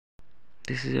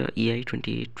This is a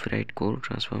EI28 Ferrite core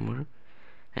transformer,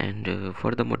 and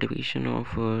for the motivation of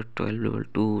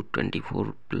 12 to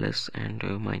 24 plus and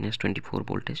minus 24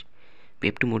 voltage, we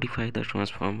have to modify the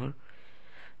transformer.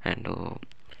 And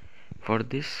for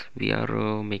this we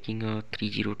are making a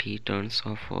 30T turns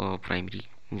of primary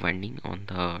winding on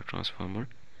the transformer,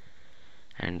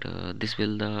 and this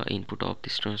will the input of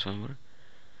this transformer.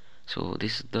 So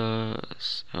this is the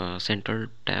central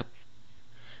tap,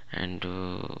 and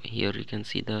here you can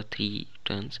see the three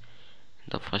turns.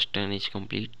 The first turn is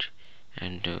complete,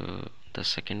 and the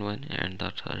second one and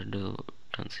the third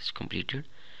turns is completed,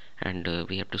 and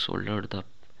we have to solder the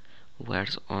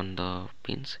wires on the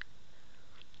pins.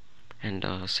 And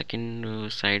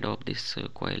second side of this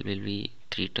coil will be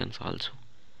 3 turns also.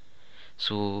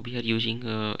 So we are using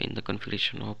in the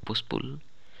configuration of push pull.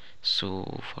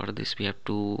 So for this we have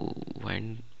to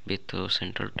wind with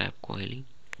central tap coiling,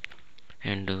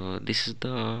 and this is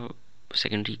the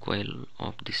secondary coil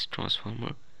of this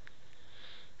transformer,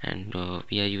 and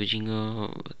we are using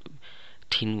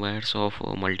thin wires of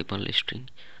multiple string,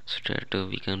 so that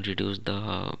we can reduce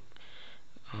the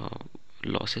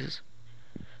losses.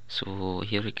 So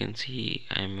here you can see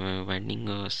I am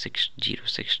winding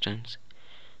 606 turns,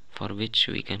 for which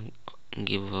we can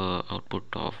give output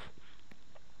of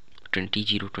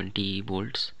 20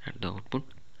 volts at the output.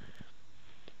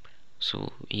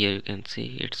 So here you can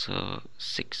see it's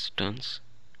 6 turns,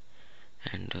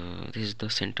 and this is the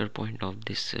center point of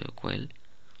this coil.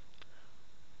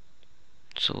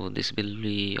 So this will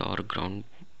be our ground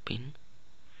pin,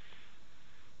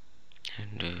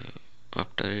 and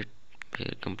after it we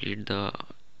complete the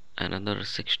another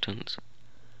 6 turns.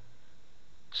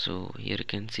 So here you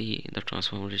can see the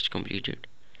transformer is completed,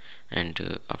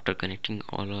 and after connecting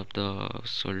all of the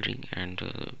soldering and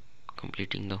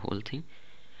completing the whole thing,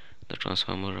 the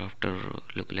transformer after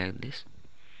look like this.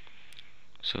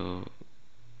 So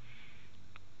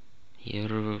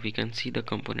here we can see the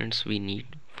components we need.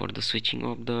 For the switching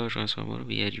of the transformer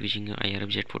we are using a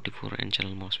IRFZ44 N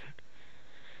channel MOSFET,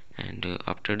 and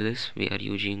after this we are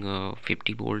using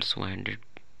 50 volts 1000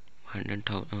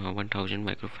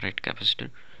 microfarad capacitor,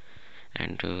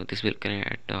 and this will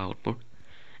connect at the output.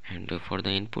 And for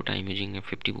the input I am using a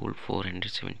 50 volt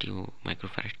 470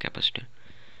 microfarad capacitor,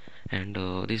 and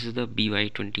this is the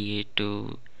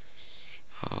BY28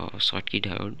 Schottky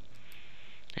diode,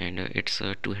 and it's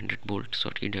a 200 volt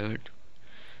Schottky diode.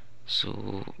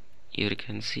 So here you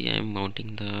can see I am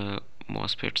mounting the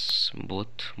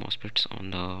both MOSFETs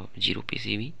on the 0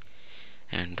 PCB,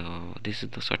 and this is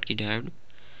the Schottky diode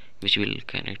which will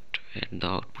connect at the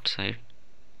output side.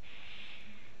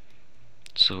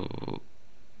 So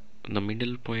the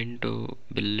middle point will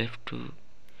left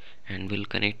and will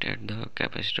connect at the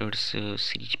capacitor's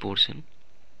series portion.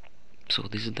 So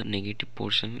this is the negative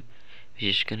portion which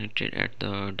is connected at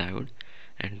the diode,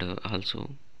 and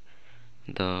also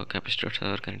the capacitors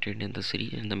are connected in the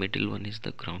series, and the middle one is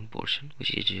the ground portion,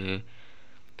 which is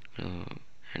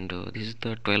and this is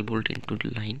the 12 volt input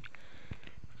line,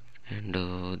 and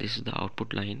this is the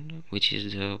output line, which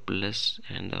is the plus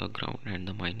and the ground and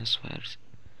the minus wires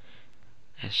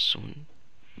as shown.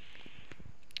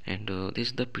 And this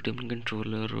is the PWM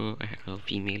controller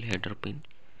female header pin,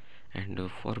 and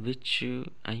for which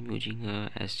I am using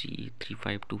a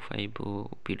SG3525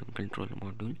 PWM controller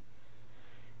module,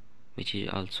 which is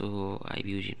also I've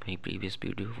used in my previous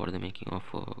video for the making of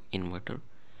inverter.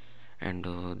 And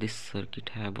this circuit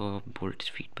have a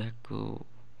voltage feedback,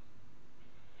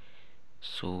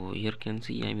 so here you can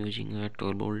see I'm using a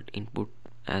 12 volt input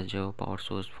as a power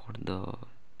source for the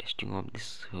testing of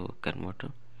this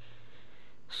converter.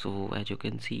 So as you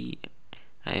can see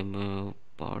I am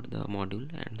powered the module,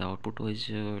 and the output was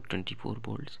 24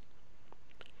 volts,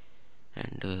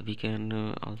 and we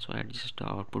can also adjust the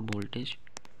output voltage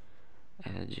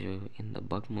as in the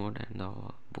buck mode and the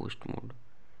boost mode.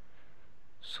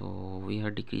 So we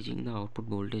are decreasing the output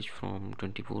voltage from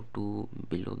 24 to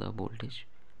below the voltage,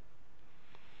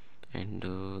 and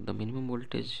the minimum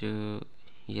voltage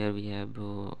here we have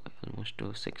almost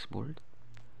 6 volt.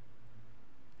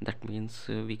 That means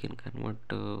we can convert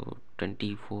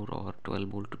 24 or 12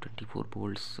 volt to 24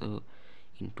 volts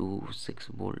into 6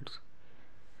 volts.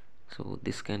 So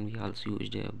this can be also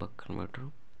used a buck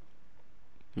converter.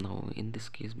 Now in this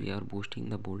case we are boosting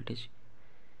the voltage,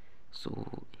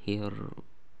 so here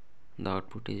the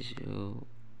output is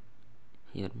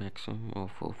here maximum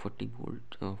of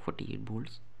 48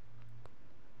 volts.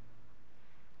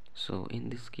 So in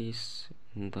this case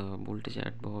the voltage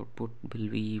at the output will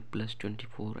be plus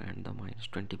 24 and the minus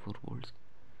 24 volts,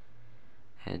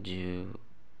 as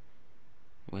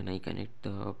when I connect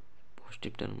the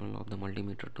positive terminal of the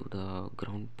multimeter to the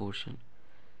ground portion.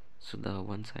 So the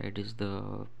one side is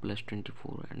the plus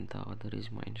 24 and the other is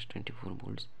minus 24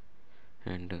 volts,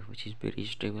 and which is very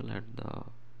stable at the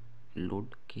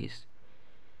load case.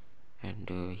 And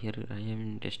here I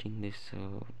am testing this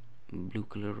blue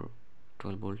color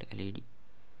 12 volt LED.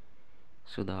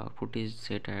 So the output is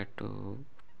set at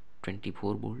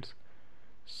 24 volts.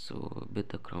 So with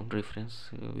the ground reference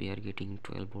we are getting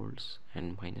 12 volts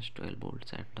and minus 12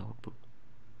 volts at the output.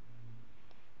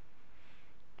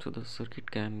 So the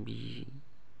circuit can be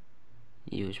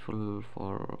useful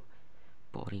for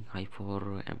powering high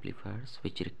power amplifiers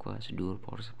which requires dual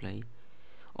power supply,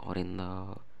 or in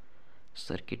the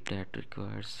circuit that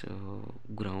requires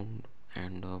ground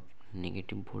and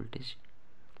negative voltage,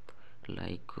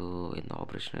 like in the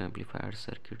operational amplifier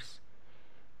circuits.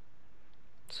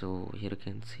 So here you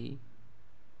can see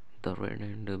the red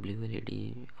and blue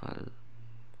LED are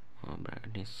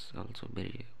brightness also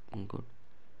very good.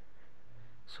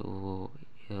 So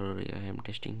here I am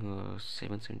testing a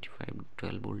 775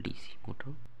 12 volt DC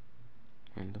motor,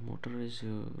 and the motor is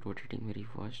rotating very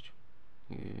fast.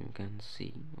 You can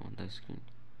see on the screen,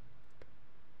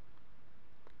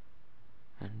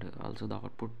 and also the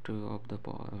output of the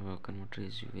converter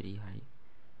is very high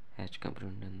as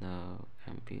compared in the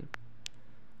ampere.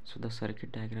 So the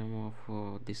circuit diagram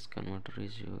of this converter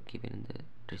is given in the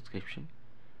description,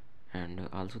 and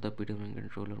also the PWM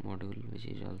controller module which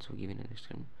is also given in the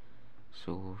description.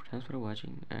 So thanks for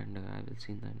watching, and I will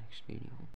see in the next video.